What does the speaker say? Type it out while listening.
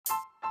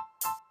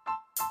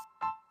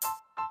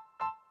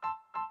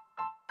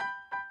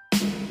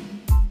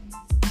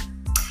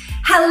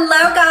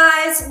Hello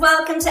guys,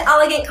 welcome to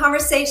Elegant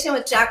Conversation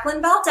with Jacqueline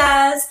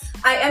Valdez.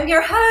 I am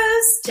your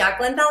host,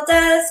 Jacqueline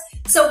Valdez.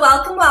 So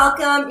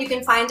welcome. You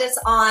can find us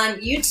on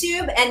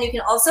YouTube and you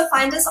can also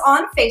find us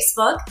on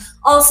Facebook,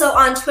 also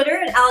on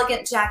Twitter at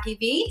Elegant Jackie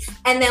V.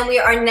 And then we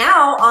are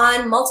now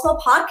on multiple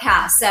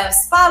podcasts, so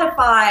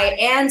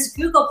Spotify and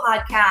Google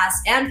Podcasts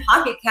and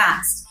Pocket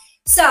Cast.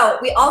 So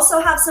we also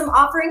have some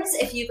offerings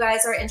if you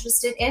guys are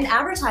interested in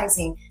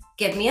advertising.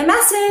 Give me a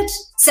message.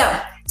 So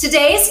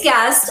today's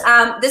guest,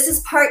 this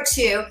is part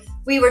 2.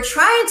 We were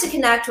trying to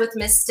connect with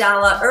Miss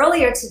Stella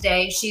earlier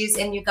today. She's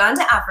in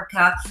Uganda,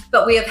 Africa,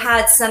 but we have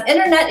had some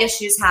internet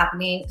issues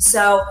happening.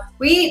 So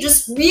we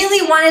just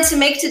really wanted to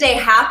make today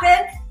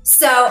happen.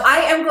 So I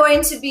am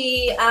going to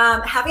be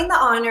having the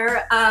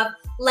honor of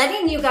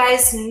letting you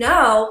guys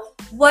know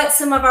what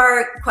some of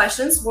our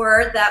questions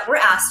were that were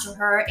asked to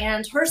her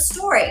and her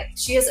story.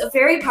 She has a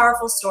very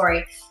powerful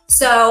story.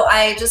 So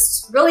I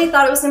just really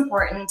thought it was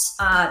important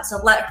to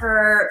let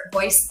her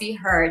voice be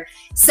heard.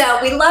 So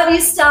we love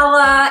you,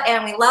 Stella,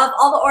 and we love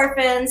all the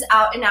orphans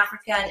out in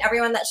Africa and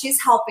everyone that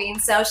she's helping.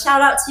 So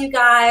shout out to you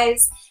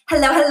guys.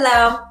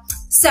 Hello.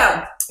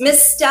 So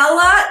Miss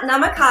Stella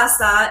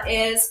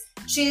Namakasa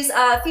she's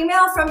a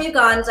female from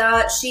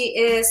Uganda. She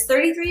is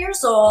 33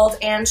 years old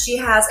and she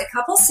has a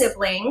couple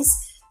siblings.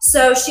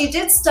 So she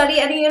did study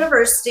at a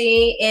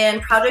university in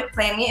project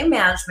planning and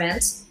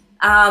management,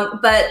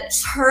 but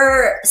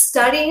her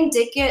studying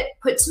did get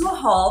put to a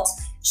halt.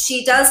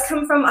 She does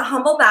come from a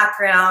humble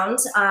background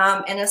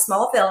in a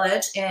small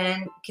village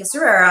in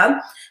Kisarura,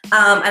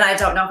 and I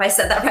don't know if I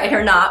said that right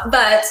or not,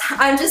 but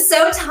I'm just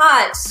so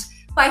touched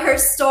by her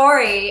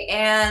story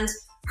and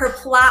her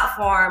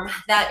platform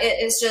that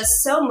it is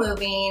just so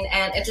moving,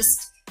 and it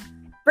just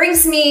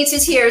brings me to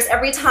tears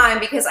every time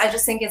because I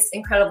just think it's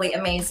incredibly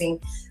amazing.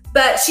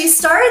 But she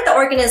started the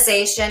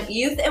organization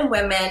Youth and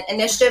Women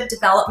Initiative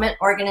Development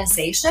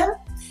Organization,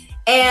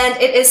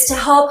 and it is to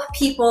help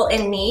people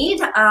in need.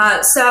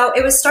 So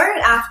it was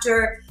started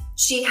after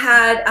she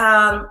had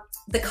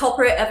the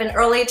culprit of an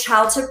early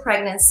childhood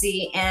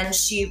pregnancy, and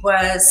she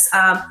was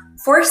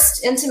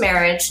forced into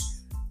marriage,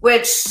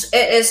 which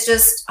it is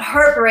just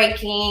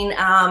heartbreaking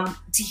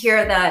to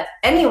hear that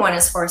anyone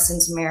is forced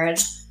into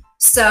marriage.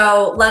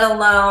 So let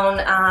alone,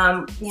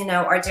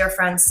 our dear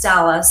friend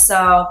Stella.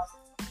 So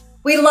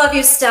we love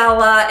you,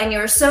 Stella, and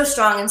you're so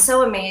strong and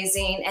so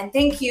amazing. And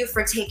thank you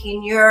for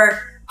taking your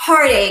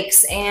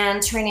heartaches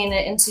and turning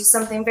it into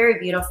something very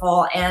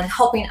beautiful and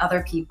helping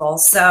other people.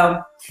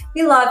 So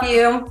we love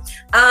you.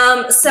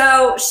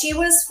 So she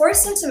was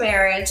forced into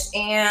marriage,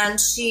 and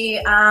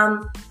she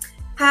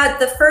had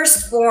the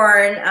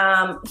firstborn.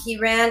 He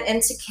ran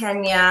into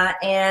Kenya,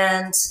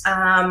 and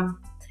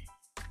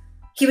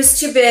he was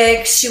too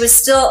big. She was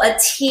still a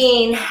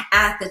teen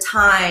at the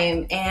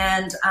time,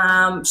 and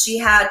she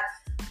had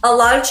a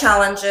lot of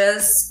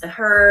challenges.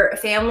 Her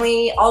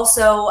family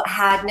also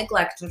had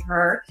neglected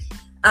her,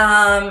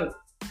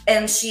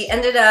 and she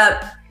ended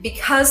up,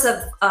 because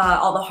of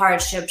all the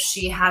hardships,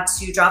 she had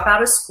to drop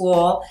out of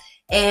school,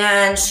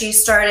 and she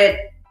started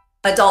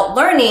adult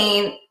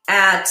learning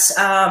at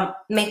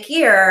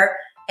McGear,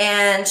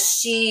 and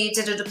she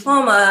did a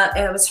diploma.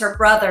 It was her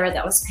brother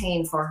that was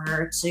paying for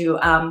her to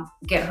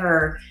get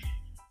her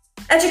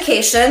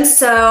education.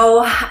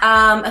 So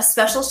a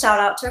special shout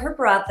out to her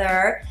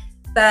brother.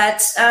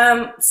 But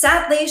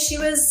sadly, she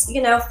was,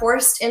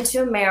 forced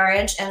into a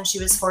marriage, and she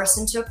was forced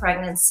into a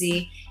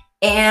pregnancy,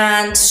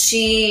 and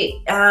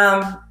she,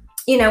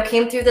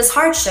 came through this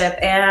hardship,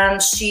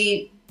 and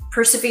she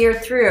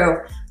persevered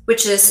through,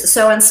 which is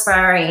so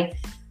inspiring.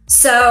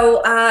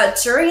 So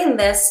during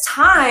this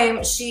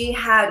time, she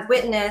had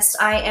witnessed,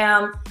 I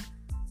am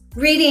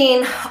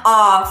reading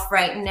off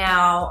right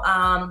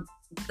now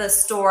the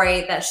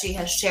story that she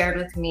has shared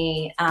with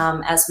me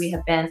as we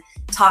have been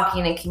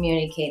talking and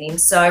communicating.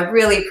 So I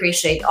really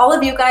appreciate all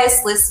of you guys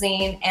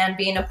listening and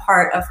being a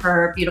part of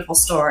her beautiful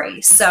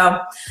story. So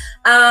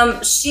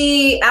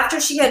after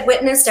she had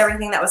witnessed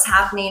everything that was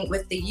happening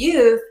with the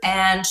youth,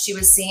 and she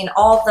was seeing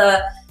all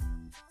the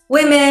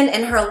women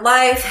in her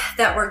life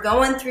that were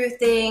going through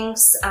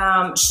things,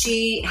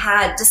 she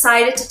had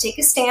decided to take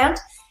a stand.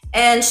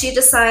 And she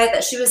decided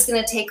that she was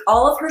going to take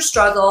all of her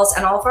struggles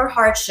and all of her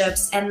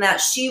hardships, and that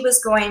she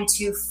was going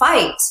to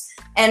fight.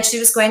 And she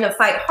was going to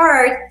fight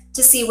hard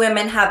to see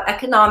women have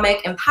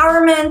economic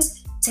empowerment,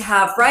 to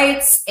have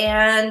rights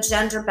and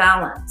gender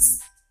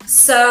balance.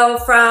 So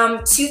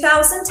from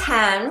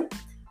 2010,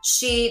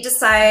 she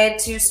decided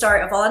to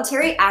start a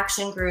voluntary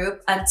action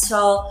group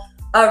until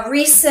a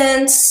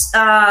recent,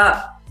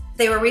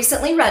 they were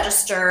recently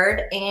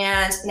registered,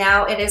 and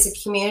now it is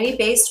a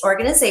community-based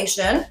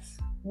organization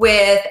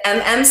with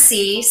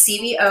MMC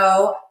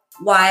CBO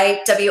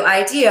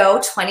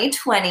YWIDO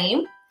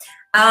 2020,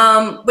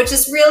 which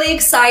is really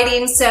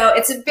exciting. So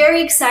it's a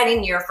very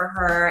exciting year for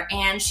her,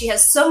 and she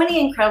has so many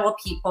incredible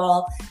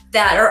people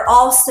that are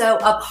also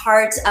a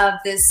part of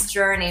this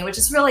journey, which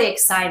is really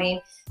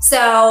exciting.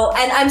 So,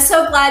 and I'm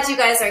so glad you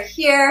guys are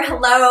here.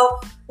 Hello,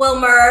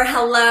 Wilmer.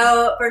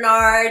 Hello,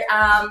 Bernard.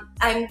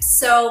 I'm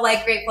so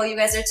grateful you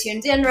guys are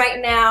tuned in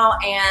right now,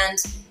 and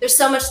there's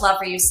so much love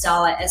for you,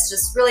 Stella. It's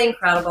just really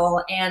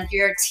incredible, and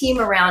your team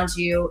around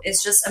you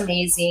is just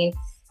amazing.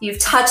 You've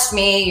touched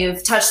me.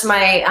 You've touched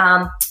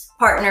my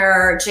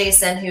partner,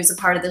 Jason, who's a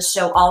part of this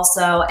show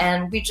also,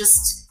 and we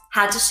just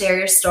had to share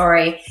your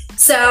story.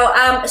 So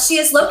she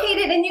is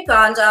located in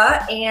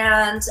Uganda,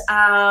 and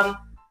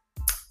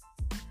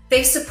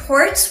they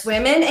support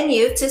women and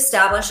youth to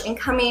establish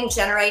income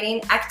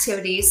generating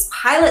activities,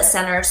 pilot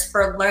centers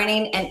for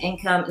learning and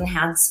income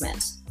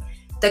enhancement.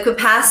 The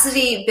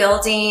capacity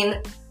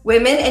building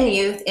women and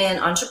youth in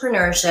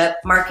entrepreneurship,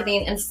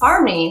 marketing, and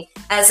farming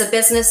as a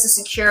business to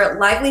secure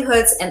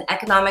livelihoods and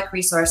economic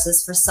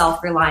resources for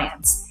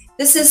self-reliance.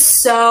 This is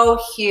so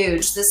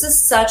huge. This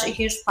is such a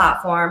huge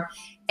platform.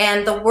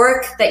 And the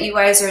work that you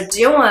guys are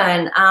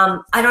doing,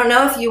 I don't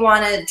know if you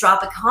want to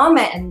drop a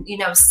comment and,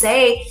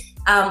 say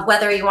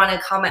whether you want to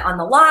comment on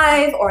the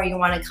live or you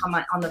want to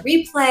comment on the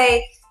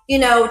replay,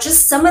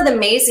 just some of the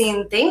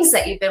amazing things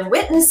that you've been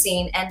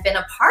witnessing and been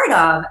a part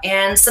of,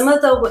 and some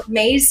of the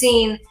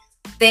amazing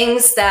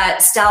things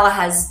that Stella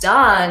has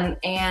done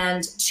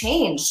and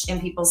changed in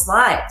people's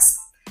lives.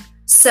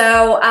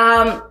 So,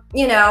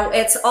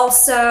 it's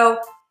also,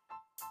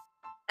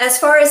 as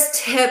far as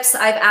tips,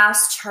 I've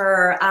asked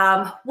her,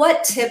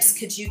 what tips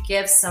could you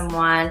give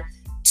someone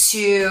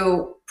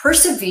to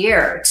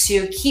persevere,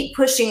 to keep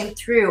pushing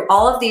through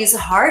all of these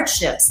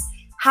hardships?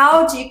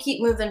 How do you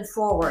keep moving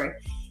forward?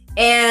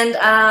 And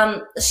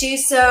she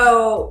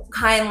so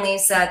kindly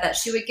said that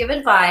she would give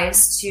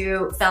advice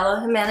to fellow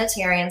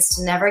humanitarians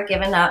to never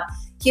giving up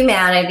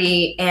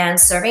humanity and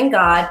serving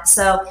God.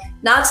 So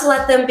not to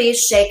let them be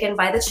shaken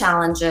by the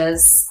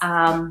challenges,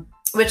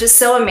 which is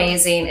so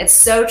amazing. It's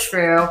so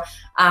true.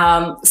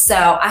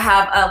 So I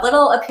have a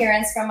little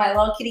appearance from my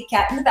little kitty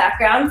cat in the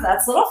background.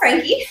 That's little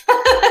Frankie.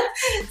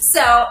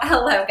 So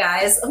hello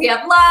guys. We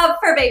have love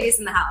for babies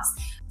in the house.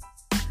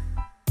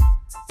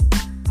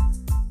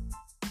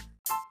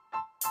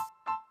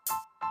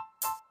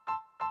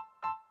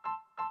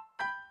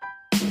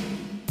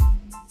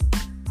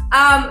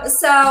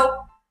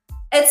 So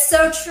it's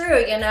so true,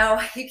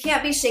 you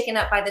can't be shaken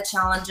up by the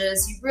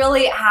challenges. You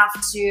really have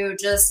to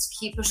just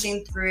keep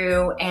pushing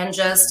through and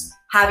just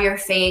have your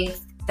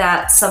faith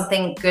that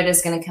something good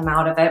is going to come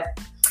out of it.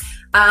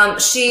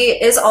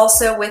 She is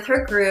also with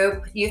her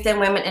group, Youth and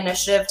Women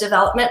Initiative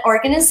Development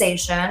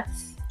Organization.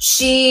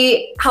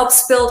 She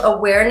helps build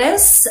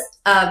awareness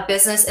of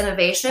business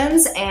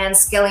innovations and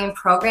skilling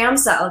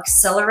programs that will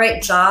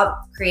accelerate job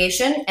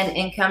creation and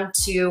income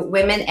to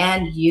women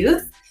and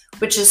youth,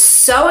 which is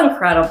so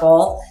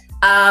incredible.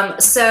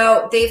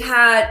 So they've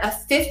had a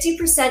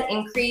 50%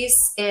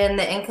 increase in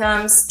the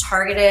incomes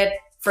targeted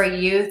for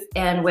youth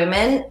and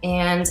women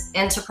and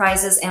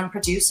enterprises and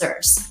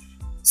producers.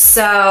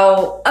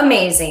 So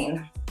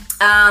amazing.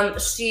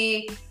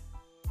 She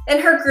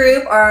and her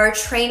group are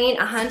training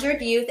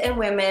 100 youth and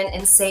women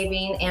in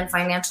saving and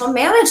financial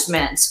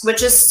management,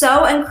 which is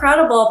so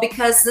incredible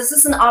because this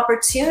is an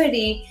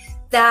opportunity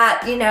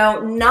that,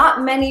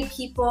 not many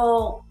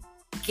people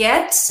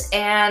get,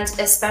 and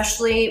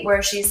especially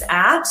where she's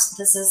at,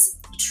 this is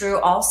true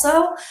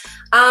also.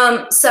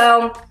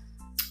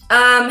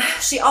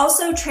 She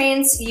also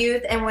trains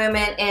youth and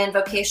women in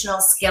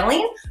vocational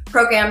skilling,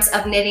 programs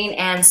of knitting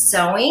and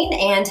sewing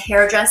and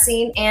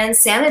hairdressing and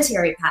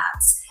sanitary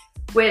pads,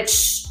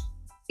 which,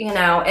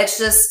 it's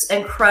just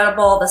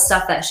incredible the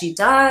stuff that she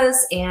does.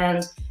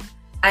 And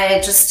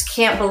I just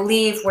can't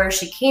believe where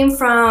she came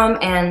from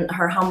and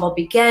her humble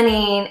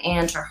beginning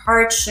and her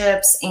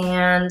hardships.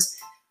 And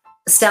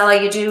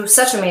Stella, you do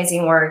such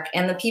amazing work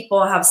and the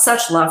people have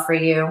such love for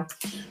you.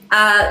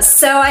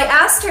 So I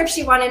asked her if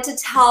she wanted to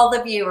tell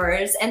the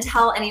viewers and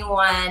tell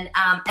anyone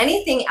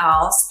anything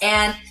else.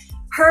 And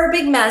her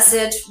big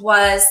message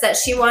was that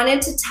she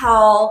wanted to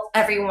tell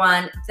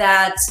everyone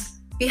that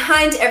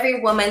behind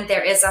every woman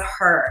there is a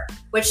her,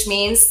 which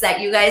means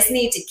that you guys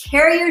need to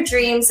carry your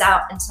dreams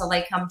out until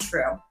they come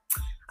true.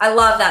 I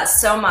love that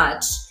so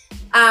much.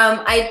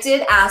 I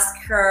did ask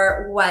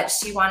her what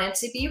she wanted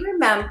to be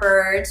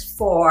remembered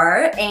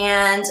for,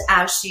 and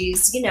as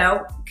she's,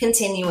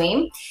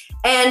 continuing,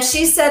 and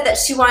she said that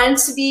she wanted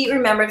to be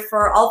remembered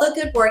for all the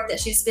good work that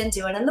she's been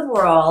doing in the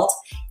world,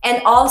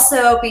 and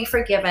also be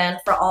forgiven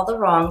for all the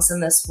wrongs in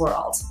this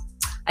world.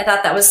 I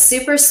thought that was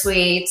super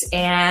sweet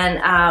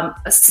and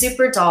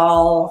super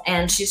doll,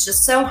 and she's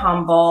just so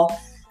humble.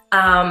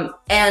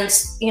 And,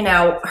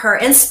 her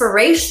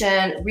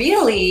inspiration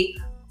really,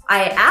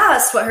 I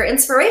asked what her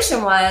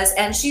inspiration was,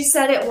 and she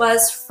said it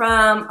was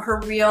from her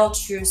real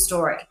true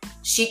story.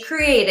 She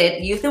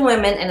created Youth and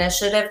Women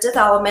Initiative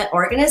Development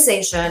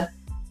Organization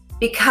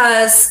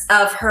because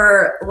of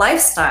her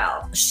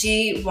lifestyle.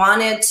 She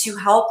wanted to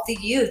help the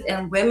youth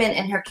and women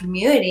in her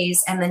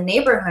communities and the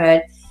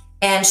neighborhood,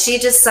 and she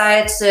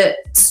decided to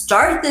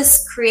start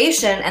this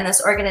creation and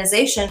this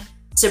organization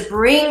to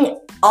bring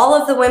all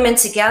of the women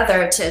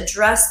together to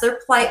address their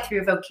plight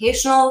through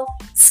vocational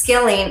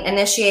skilling,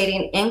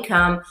 initiating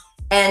income,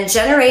 and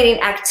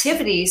generating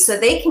activity so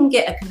they can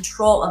get a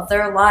control of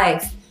their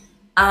life,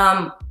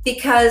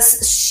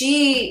 because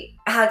she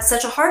had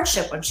such a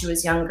hardship when she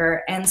was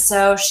younger. And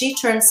so she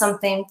turned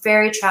something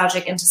very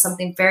tragic into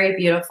something very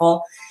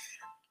beautiful.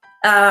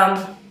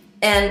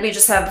 And we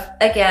just have,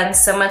 again,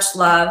 so much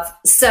love.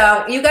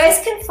 So you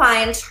guys can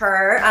find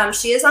her.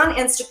 She is on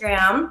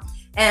Instagram,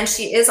 and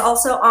she is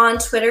also on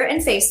Twitter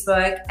and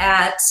Facebook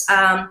at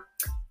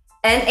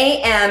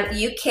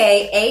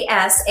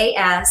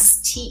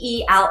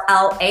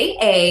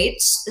NAMUKASASTELLAH.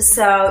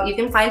 So you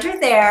can find her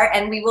there,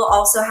 and we will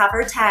also have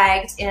her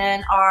tagged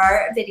in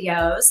our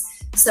videos.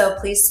 So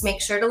please make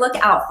sure to look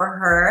out for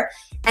her.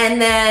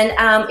 And then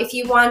if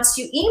you want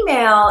to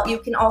email, you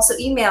can also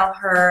email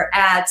her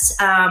at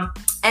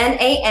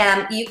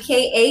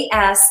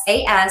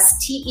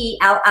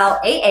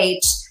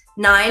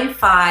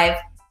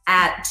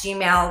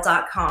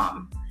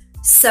NAMUKASASTELLAH95@gmail.com.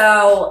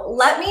 So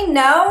let me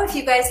know if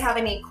you guys have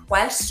any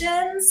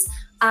questions.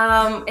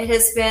 It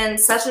has been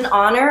such an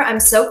honor. I'm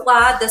so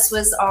glad this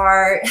was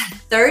our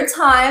third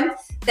time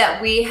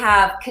that we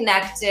have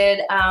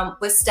connected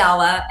with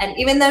Stella. And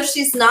even though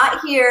she's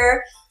not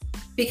here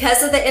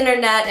because of the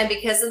internet and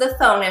because of the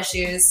phone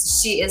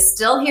issues, she is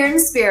still here in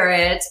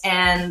spirit.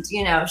 And,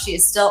 you know, she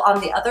is still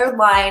on the other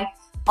line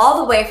all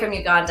the way from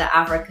Uganda,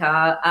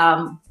 Africa,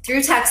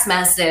 through text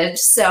message.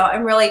 So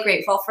I'm really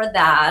grateful for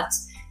that.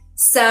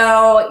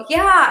 So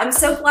yeah, I'm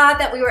so glad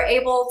that we were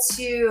able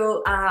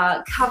to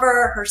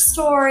cover her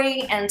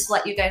story and to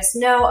let you guys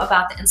know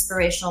about the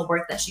inspirational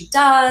work that she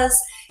does.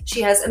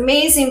 She has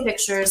amazing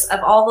pictures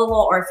of all the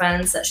little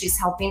orphans that she's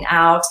helping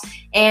out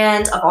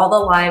and of all the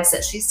lives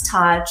that she's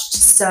touched.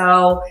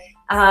 So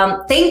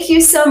thank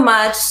you so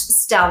much,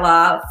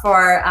 Stella,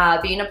 for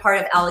being a part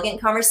of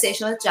Elegant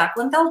Conversation with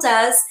Jacqueline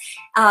Valdez,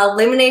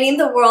 illuminating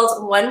the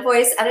world one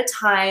voice at a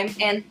time.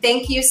 And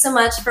thank you so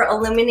much for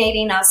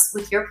illuminating us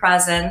with your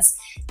presence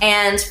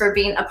and for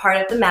being a part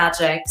of the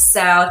magic.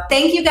 So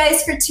thank you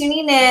guys for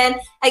tuning in.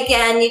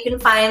 Again, you can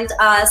find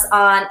us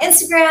on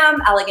Instagram,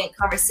 Elegant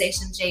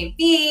Conversation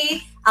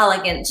JV,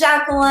 Elegant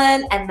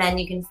Jacqueline, and then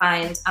you can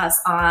find us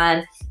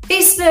on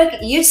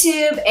Facebook,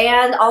 YouTube,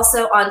 and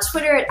also on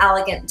Twitter at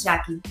Elegant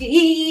Jackie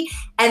B.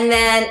 And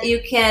then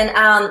you can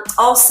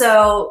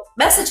also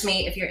message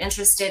me if you're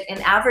interested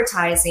in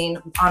advertising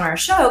on our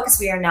show, because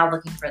we are now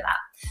looking for that.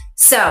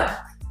 So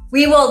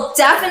we will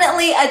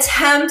definitely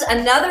attempt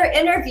another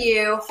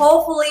interview.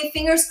 Hopefully,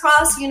 fingers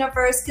crossed,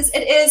 universe, because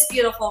it is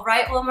beautiful,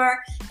 right,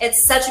 Wilmer?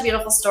 It's such a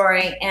beautiful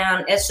story,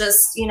 and it's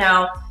just, you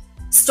know,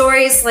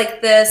 stories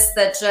like this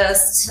that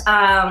just,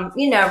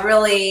 you know,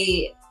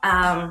 really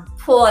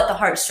pull at the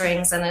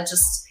heartstrings, and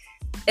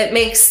it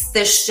makes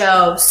this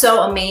show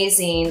so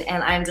amazing.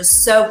 And I'm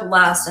just so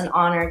blessed and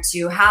honored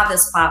to have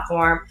this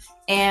platform.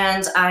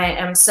 And I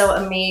am so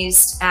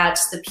amazed at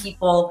the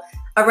people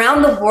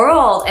around the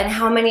world and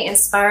how many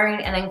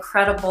inspiring and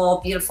incredible,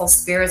 beautiful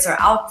spirits are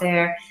out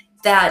there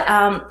that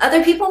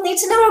other people need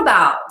to know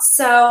about.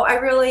 So I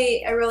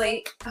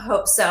really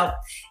hope so.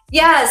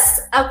 Yes.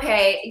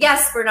 Okay.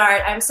 Yes,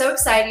 Bernard, I'm so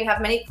excited. You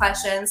have many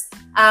questions.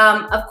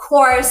 Of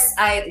course,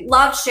 I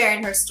love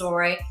sharing her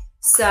story.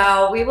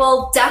 So we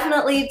will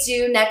definitely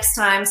do next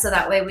time, so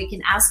that way we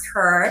can ask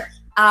her.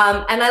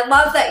 And I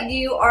love that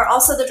you are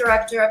also the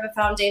director of a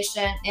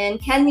foundation in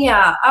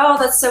Kenya. Oh,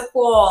 that's so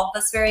cool.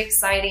 That's very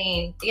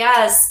exciting.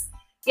 Yes.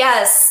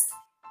 Yes.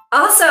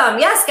 Awesome.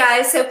 Yes,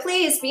 guys. So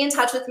please be in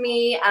touch with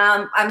me.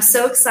 I'm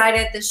so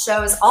excited. This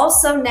show is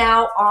also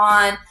now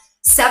on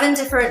 7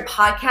 different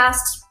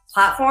podcast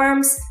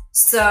platforms.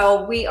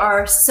 So we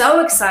are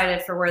so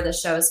excited for where the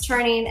show is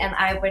turning, and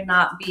I would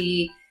not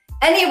be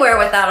anywhere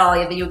without all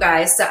of you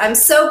guys. So I'm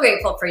so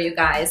grateful for you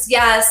guys.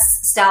 Yes,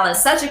 Stella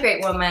is such a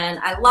great woman.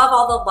 I love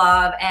all the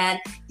love. And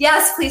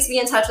yes, please be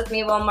in touch with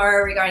me,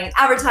 Wilmer, regarding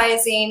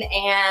advertising.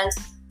 And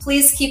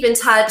please keep in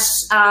touch,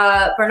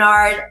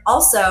 Bernard,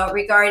 also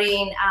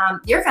regarding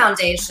your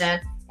foundation.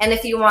 And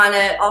if you want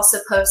to also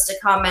post a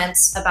comment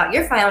about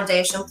your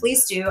foundation,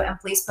 please do. And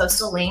please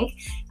post a link,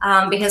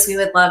 because we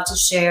would love to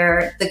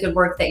share the good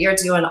work that you're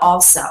doing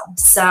also.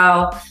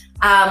 So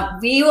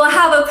we will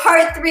have a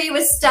part 3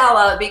 with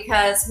Stella,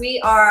 because we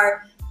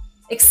are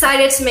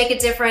excited to make a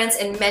difference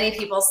in many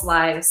people's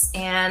lives.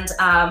 And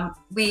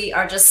we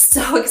are just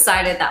so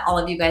excited that all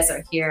of you guys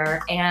are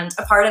here and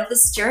a part of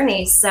this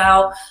journey.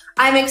 So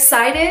I'm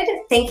excited.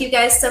 Thank you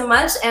guys so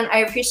much. And I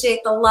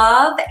appreciate the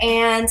love,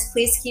 and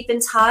please keep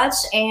in touch.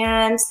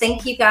 And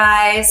thank you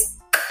guys.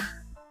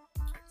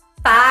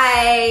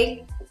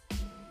 Bye.